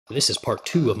This is part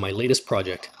 2 of my latest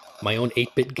project, my own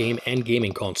 8-bit game and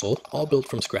gaming console, all built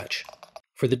from scratch.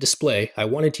 For the display, I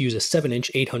wanted to use a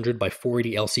 7-inch 800 by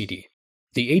 480 LCD.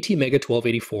 The ATmega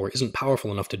 1284 isn't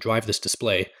powerful enough to drive this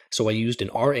display, so I used an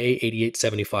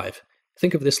RA8875.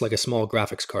 Think of this like a small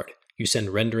graphics card. You send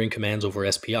rendering commands over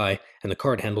SPI, and the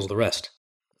card handles the rest.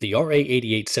 The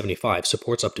RA8875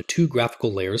 supports up to 2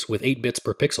 graphical layers with 8 bits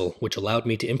per pixel, which allowed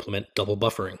me to implement double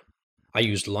buffering. I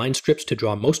used line strips to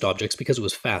draw most objects because it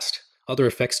was fast. Other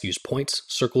effects used points,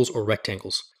 circles, or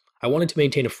rectangles. I wanted to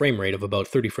maintain a frame rate of about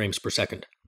 30 frames per second.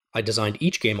 I designed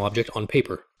each game object on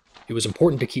paper. It was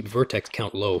important to keep vertex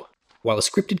count low. While a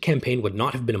scripted campaign would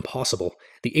not have been impossible,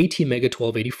 the ATmega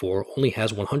 1284 only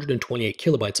has 128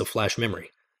 kilobytes of flash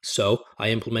memory. So, I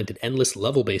implemented endless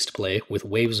level-based play with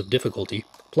waves of difficulty,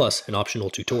 plus an optional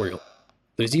tutorial.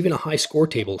 There's even a high score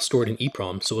table stored in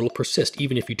EEPROM, so it'll persist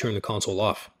even if you turn the console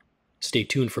off. Stay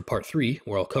tuned for part 3,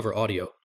 where I'll cover audio.